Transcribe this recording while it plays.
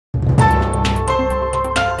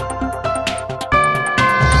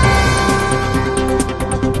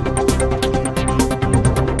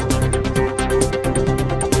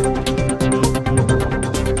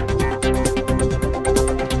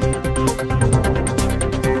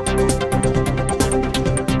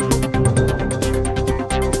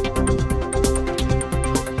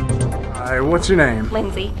What's your name?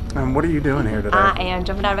 Lindsey. And what are you doing here today? I am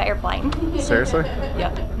jumping out of an airplane. Seriously?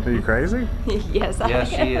 Yep. Are you crazy? Yes, I am.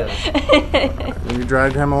 she is. You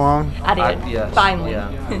dragged him along? I did. Yes. Finally.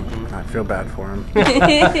 Yeah. I feel bad for him.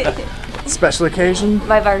 Special occasion?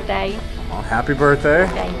 My birthday. Well, happy birthday.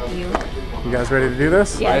 Thank you. You guys ready to do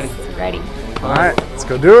this? Yes, ready. All right, let's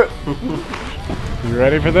go do it. You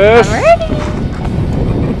ready for this? I'm ready.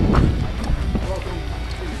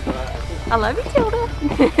 I love you, Tilda.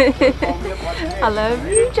 I love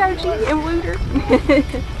you, Joji and Wooter.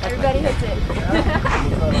 Everybody hits it.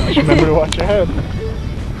 Remember to watch your head.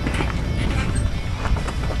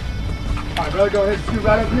 All right, brother, go ahead and scoot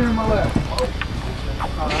right up here on my left.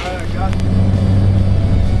 All right, got you.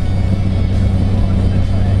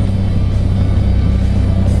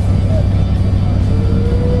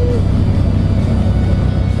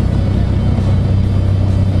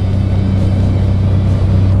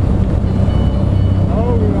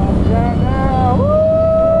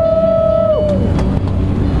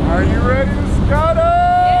 Are you ready to skydive?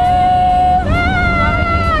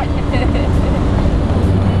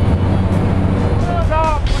 Hands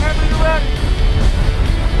up whenever you're ready. You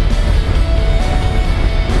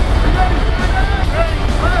ready, skydive? Ready.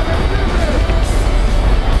 All right, let's do this.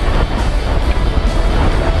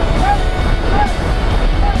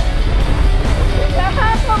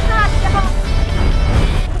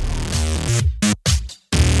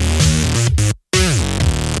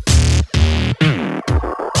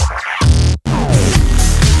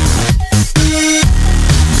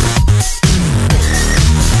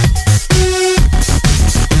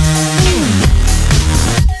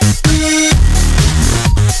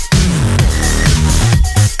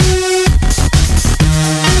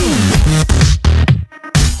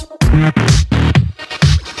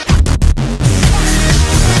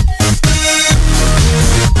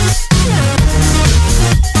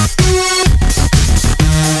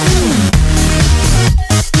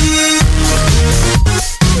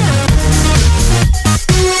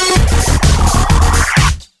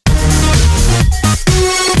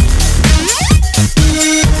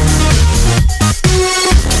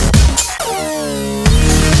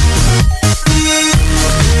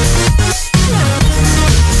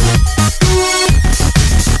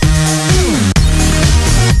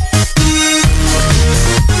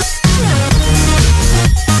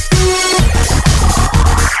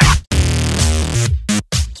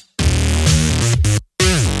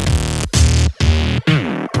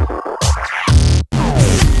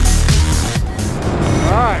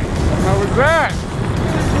 That?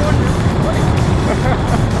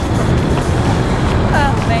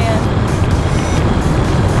 Oh man.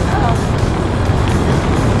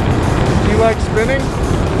 Do you like spinning?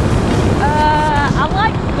 I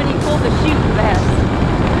like when you pull the chute the best.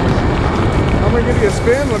 I'm gonna give you a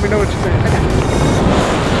spin. Let me know what you think.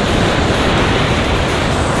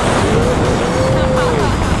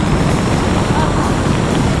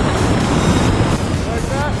 Like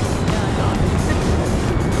that?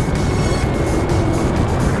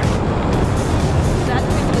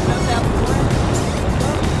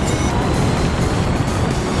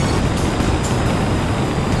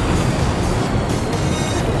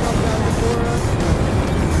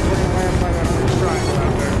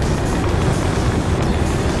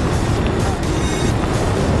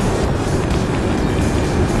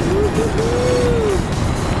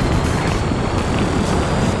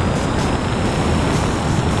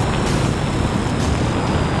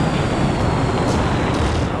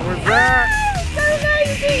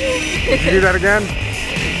 Did you do that again?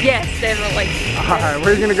 Yes, definitely. Alright, where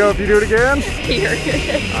are you going to go if you do it again? Here.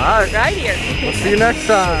 Alright. Right here. We'll see you next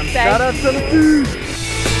time. Thanks. Shout out to the